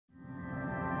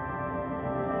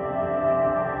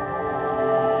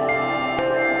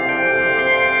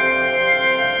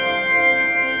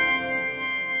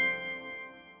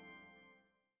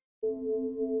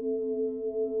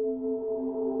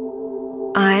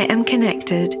I am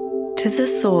connected to the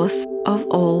source of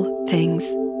all things.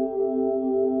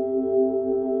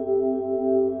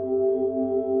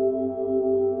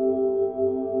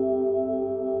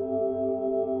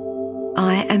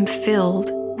 I am filled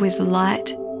with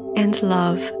light and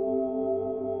love.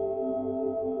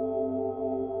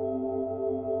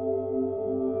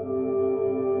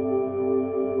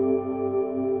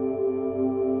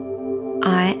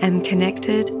 I am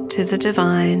connected to the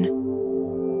divine.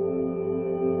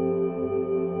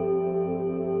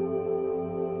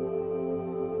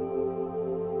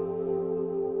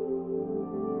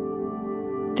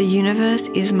 The universe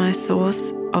is my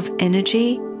source of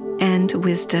energy and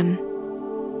wisdom.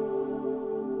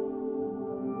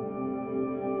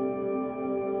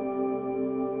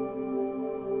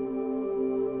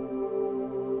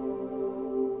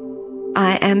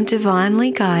 I am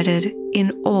divinely guided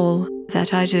in all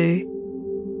that I do.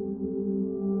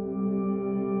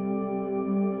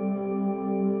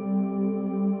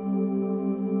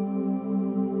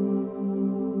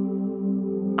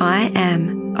 I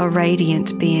am a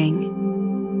radiant being.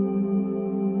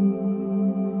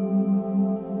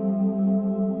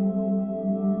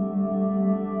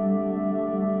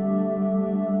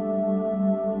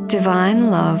 Divine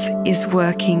love is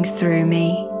working through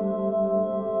me.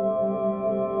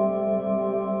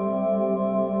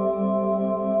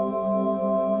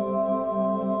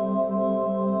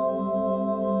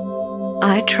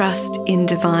 I trust in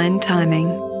divine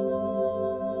timing.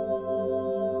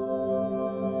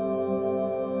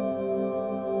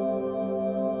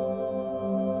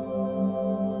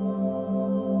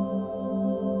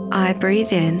 I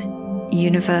breathe in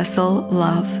universal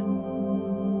love.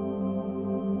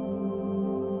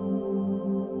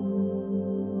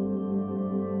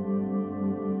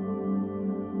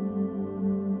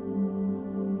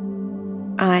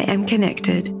 I am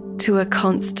connected to a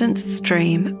constant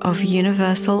stream of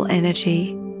universal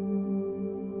energy.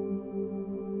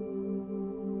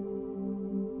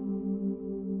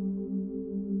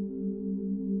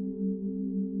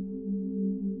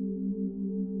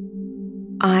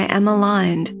 I am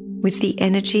aligned with the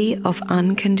energy of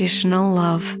unconditional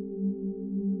love.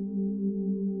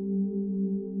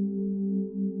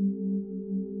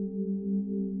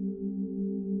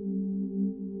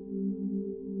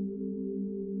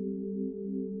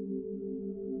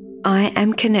 I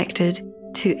am connected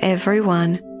to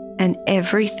everyone and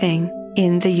everything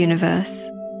in the universe.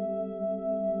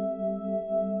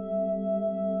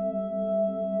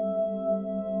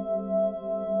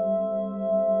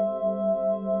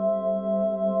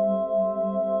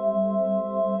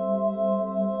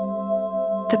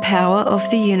 The power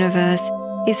of the universe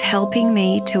is helping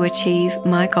me to achieve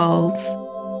my goals.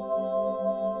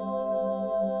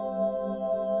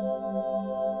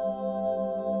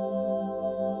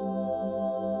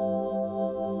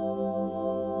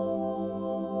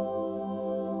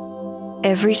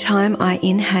 Every time I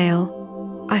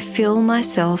inhale, I fill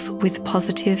myself with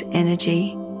positive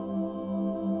energy.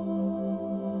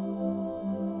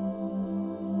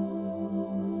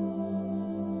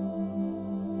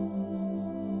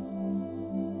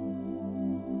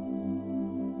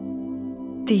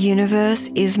 The universe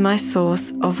is my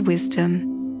source of wisdom.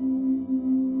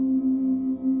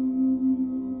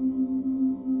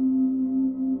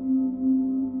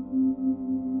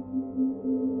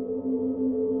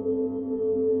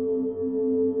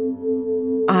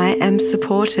 I am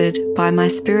supported by my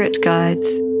spirit guides.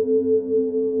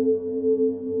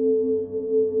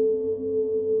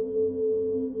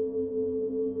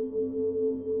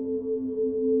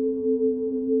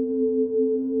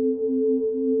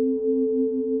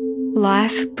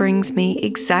 Life brings me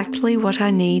exactly what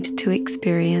I need to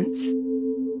experience.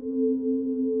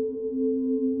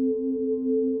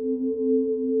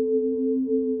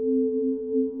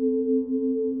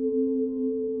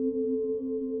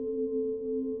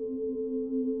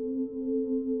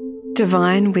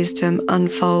 Divine wisdom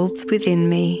unfolds within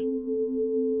me.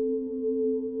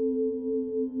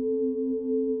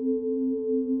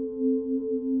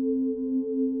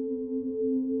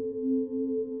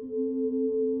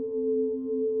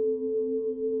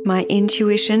 My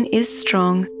intuition is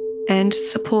strong and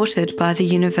supported by the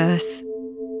universe.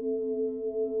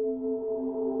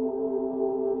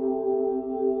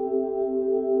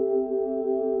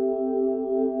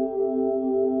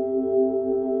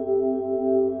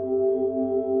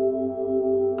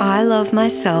 I love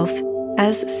myself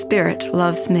as Spirit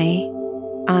loves me,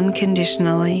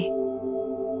 unconditionally.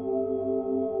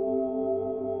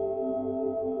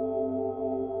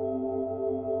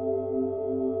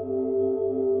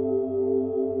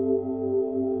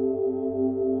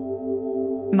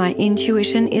 my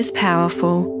intuition is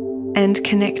powerful and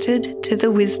connected to the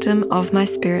wisdom of my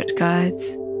spirit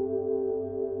guides.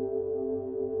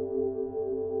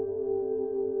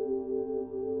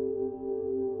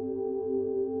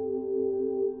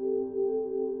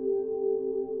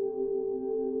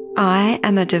 I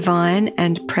am a divine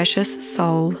and precious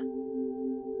soul.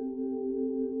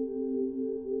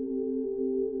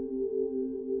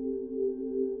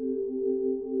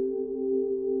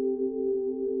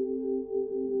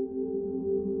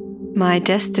 My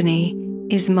destiny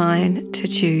is mine to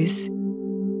choose.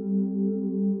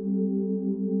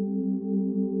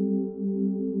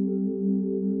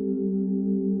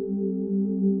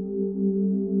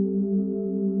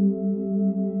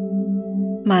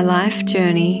 My life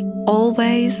journey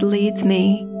always leads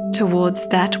me towards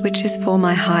that which is for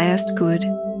my highest good.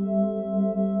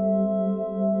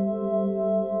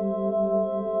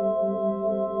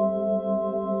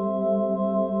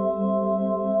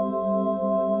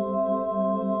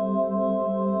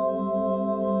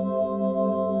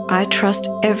 I trust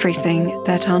everything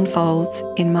that unfolds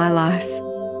in my life.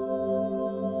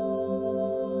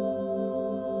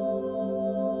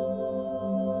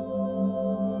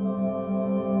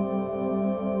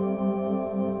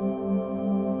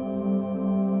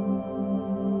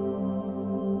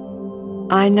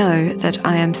 I know that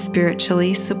I am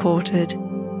spiritually supported.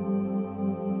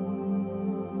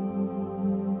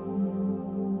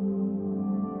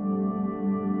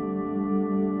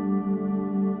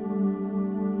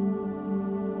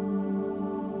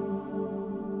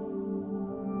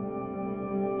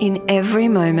 In every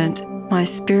moment, my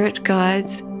spirit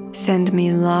guides send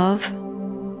me love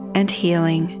and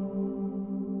healing.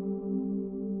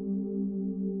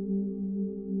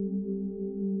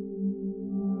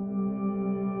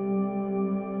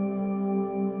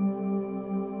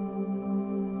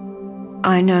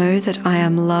 I know that I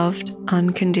am loved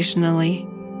unconditionally.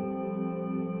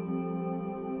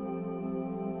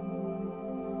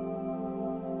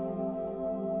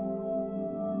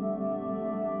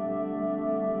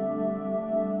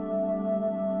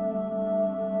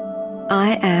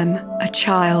 I am a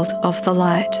child of the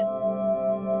light.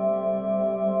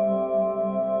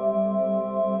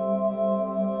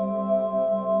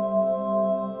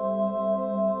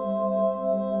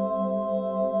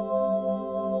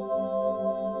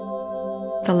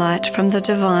 The light from the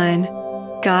divine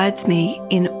guides me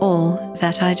in all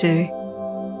that I do.